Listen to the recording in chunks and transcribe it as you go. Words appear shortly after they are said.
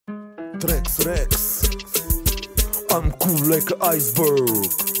Trexrex. I'm cool like an iceberg.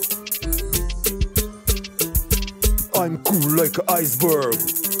 I'm cool like an iceberg.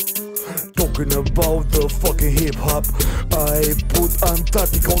 Talking about the fucking hip-hop, I put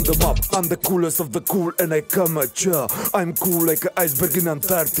Antarctica on the map. I'm the coolest of the cool and I come at ya. I'm cool like an iceberg in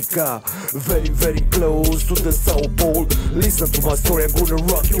Antarctica, very very close to the South Pole. Listen to my story, I'm gonna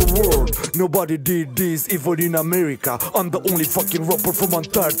rock your world. Nobody did this even in America. I'm the only fucking rapper from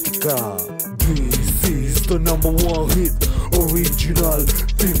Antarctica. This is the #1 hit, original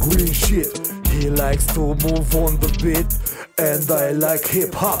penguin shit. He likes to move on the beat, and I like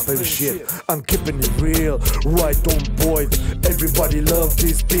hip-hop and shit. I'm keeping it real, right on point. Everybody love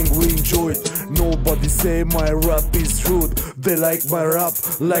this penguin joint. Nobody say my rap is rude. They like my rap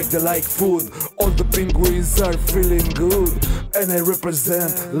like they like food. All the penguins are feeling good, and I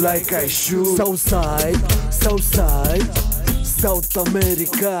represent like I should. Southside, Southside, South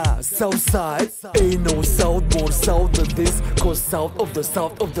America, Southside. Ain't no South more South than this, cause South of the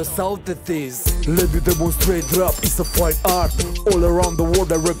South of the South it is. Let me demonstrate rap, it's a fine art. All around the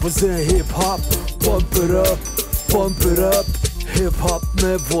world I represent hip-hop. Pump it up, pump it up. Hip-hop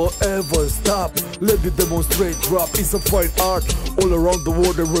never ever stop. Let me demonstrate rap, it's a fine art. All around the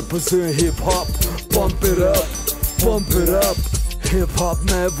world I represent hip-hop. Pump it up, pump it up. Hip-hop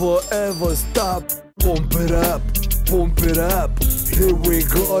never ever stop. Pump it up, pump it up. Here we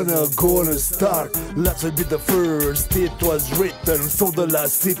gonna start. Last will be the first, it was written, so the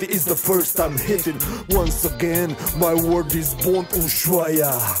last city is the first I'm hitting. Once again, my word is born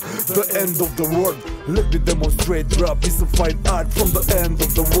Ushuaia, the end of the world. Let me demonstrate rap, it's a fine art. From the end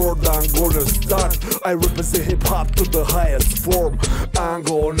of the world I'm gonna start. I represent hip-hop to the highest form. I'm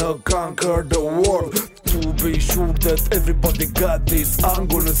gonna conquer the world. To be sure that everybody got this, I'm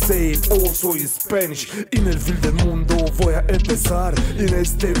gonna say it also in Spanish. En el fin del mundo voy a empezar. En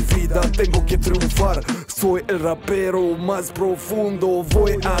esta vida tengo que triunfar. Soy el rapero más profundo.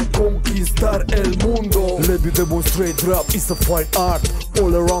 Voy a conquistar el mundo. Let me demonstrate rap, it's a fine art.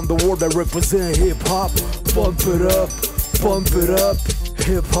 All around the world I represent hip-hop. Pump it up, pump it up.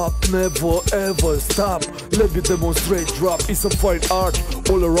 Hip-hop never ever stop. Let me demonstrate rap, it's a fine art.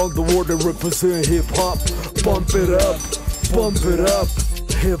 All around the world I represent hip-hop. Pump it up, pump it up.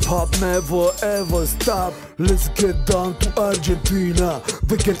 Hip-hop never ever stop. Let's get down to Argentina.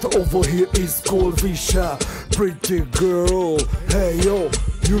 The ghetto over here is called Villa. Pretty girl, hey yo,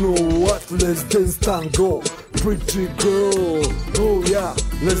 you know what? Let's dance tango. Pretty girl, oh yeah,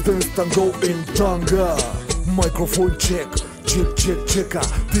 let's dance tango in tanga. Microphone check. Check, check,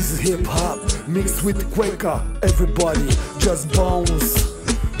 checka. This is hip-hop mixed with Quaker. Everybody just bounce.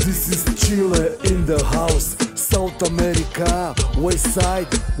 This is Chile in the house. South America, West Side.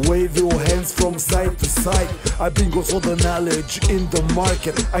 Wave your hands from side to side. I bring also the knowledge in the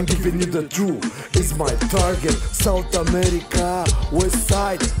market. I'm giving you the truth, it's my target. South America, West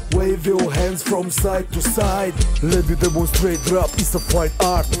Side. Wave your hands from side to side. Let me demonstrate rap, it's a fine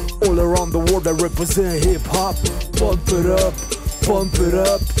art. All around the world I represent hip-hop. Pump it up, pump it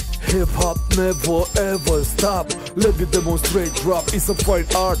up. Hip-hop never ever stop. Let me demonstrate rap, it's a fine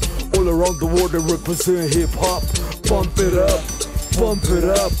art. All around the world I represent hip-hop. Pump it up, pump it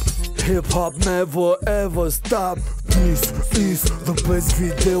up. Hip-hop never ever stop. This is the best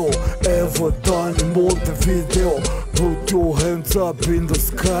video ever done in Montevideo. Put your hands up in the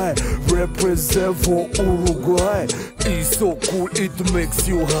sky. Represent for Uruguay. It's so cool, it makes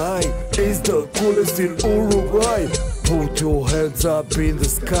you high. It's the coolest in Uruguay. Put your hands up in the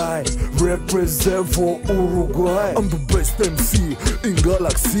sky. Represent for Uruguay. I'm the best MC in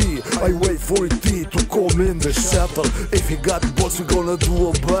Galaxy. I wait for it to come in the shuttle. If he got boss, we're gonna do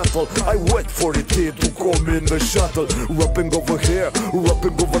a battle. I wait for it to come in the shuttle. Rapping over here,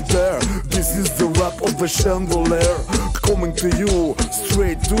 rapping over there. This is the rap of the chandelier. Coming to you,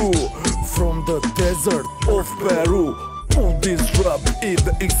 straight to from the desert of Peru. Put this rap in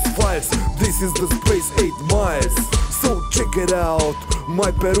the X-Files. This is the space 8 miles. So check it out, my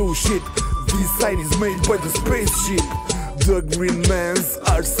Peru shit. This sign is made by the spaceship. The green mans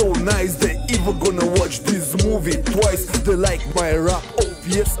are so nice, they even gonna watch this movie twice. They like my rap, oh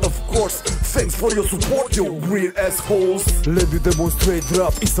yes of course. Thanks for your support, you green assholes. Let me demonstrate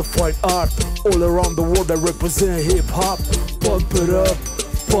rap, it's a fine art. All around the world I represent hip-hop. Pump it up,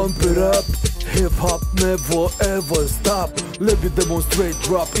 pump it up. Hip-hop never ever stop. Let me demonstrate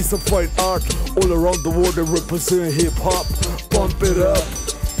rap, it's a fine art. All around the world I represent hip-hop. Pump it up,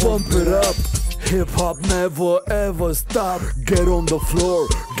 pump it up. Hip-hop never ever stop. Get on the floor,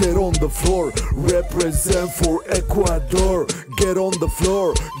 get on the floor. Represent for Ecuador. Get on the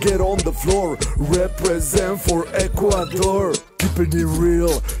floor, get on the floor. Represent for Ecuador. Keeping it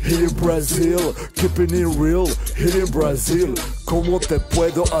real, here in Brazil. Keeping it real, here in Brazil. ¿Cómo te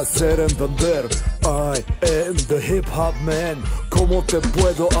puedo hacer entender? I am the hip-hop man. ¿Cómo te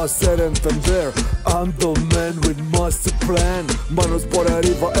puedo hacer entender? I'm the man with master plan. Manos por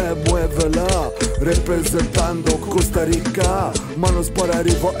arriba, muévela. Representando Costa Rica. Manos por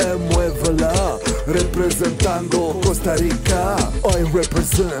arriba, muévela. Representando Costa Rica. I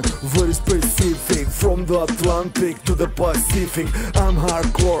represent very specific. From the Atlantic to the Pacific. I'm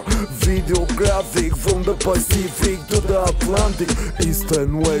hardcore, videographic. From the Pacific to the Atlantic. East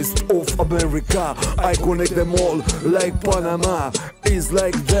and west of America. I connect them all like Panama. It's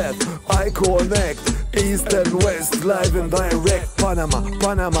like that, I connect East and west, live and direct. Panama,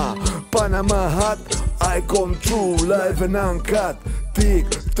 Panama, Panama hot. I come true, live and uncut. Tick,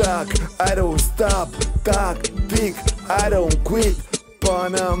 tack, I don't stop. Tack, tick, I don't quit.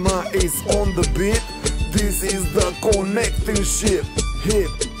 Panama is on the beat. This is the connecting ship.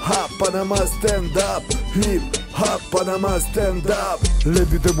 Hip hop, Panama stand up. Hip hop, Panama stand up. Let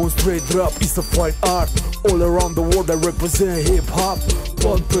me demonstrate rap, it's a fine art. All around the world I represent hip hop.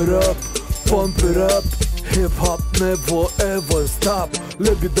 Pump it up, pump it up. Hip hop never ever stop.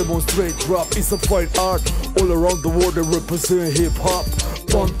 Let me demonstrate rap, it's a fine art. All around the world I represent hip hop.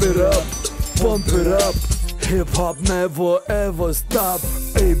 Pump it up, pump it up. Hip hop never ever stop.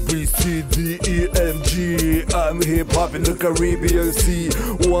 A, B, C, D, E, F, G. I'm hip hop in the Caribbean Sea.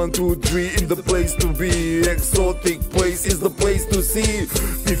 1, 2, 3 in the place to be. Exotic place is the place to see.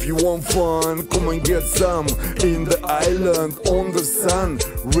 If you want fun, come and get some. In the island, on the sun.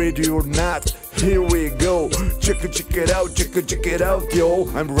 Ready or not, here we go. Check it out, check it out, yo.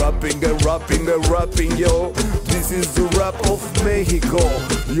 I'm rapping, yo. This is the rap of Mexico.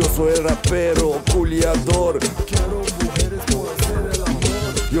 Yo soy el rapero, culiador. Quiero mujeres por hacer el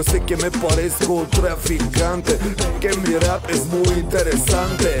amor. Yo sé que me parezco traficante, que mi rap es muy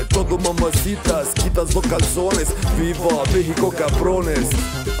interesante. Todo mamacitas, quitas los calzones. Viva México, cabrones.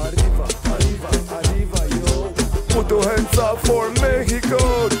 Arriba, arriba, arriba, yo. Put your hands up for Mexico.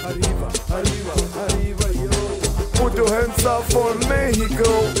 Arriba, arriba, arriba, yo. Put your hands up for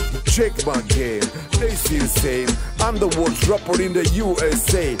Mexico. Check my game, they see the same. I'm the worst rapper in the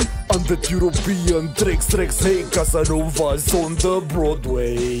USA. I'm the European Trexrex, hey, Casanovas on the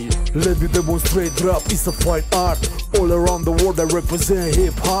Broadway. Let me demonstrate rap, it's a fine art. All around the world I represent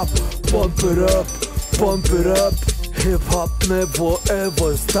hip hop. Pump it up, pump it up. Hip hop never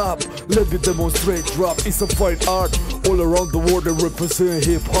ever stop. Let me demonstrate rap, it's a fine art. All around the world I represent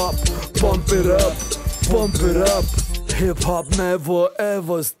hip hop. Pump it up, pump it up. Hip hop never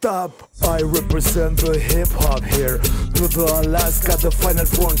ever stop. I represent the hip hop here. To the Alaska, the final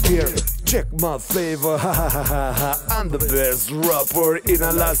frontier. Check my flavor, ha ha ha ha ha. I'm the best rapper in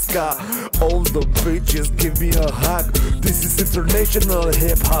Alaska. All the bitches give me a hug. This is international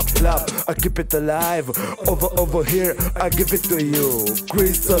hip hop club. I keep it alive. Over here, I give it to you.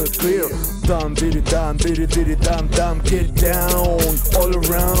 Crystal clear. Dum diddy dum diddy diddy dum dum. Get down all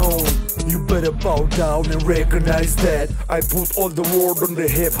around. You better bow down and recognize that I put all the world on the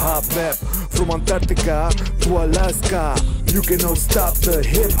hip hop map. From Antarctica to Alaska, you cannot stop the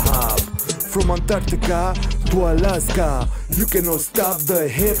hip hop. From Antarctica to Alaska, you cannot stop the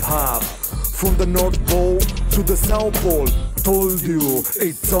hip hop. From the North Pole to the South Pole, told you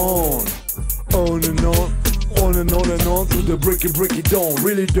it's on. On and on, on and on and on to the break it down,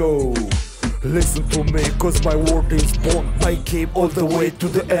 really do. Listen to me, cause my word is born. I came all the way to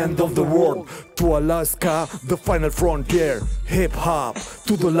the end of the world. To Alaska, the final frontier. Hip hop,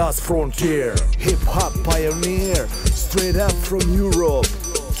 to the last frontier. Hip hop pioneer, straight up from Europe.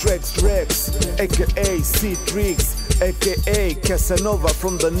 Trexrex, aka C-Threex, aka Casanova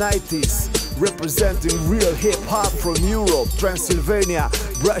from the 90s. Representing real hip hop from Europe, Transylvania,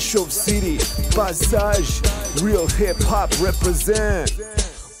 Brasov City, Passage. Real hip hop represent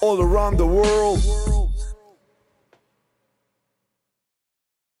all around the world.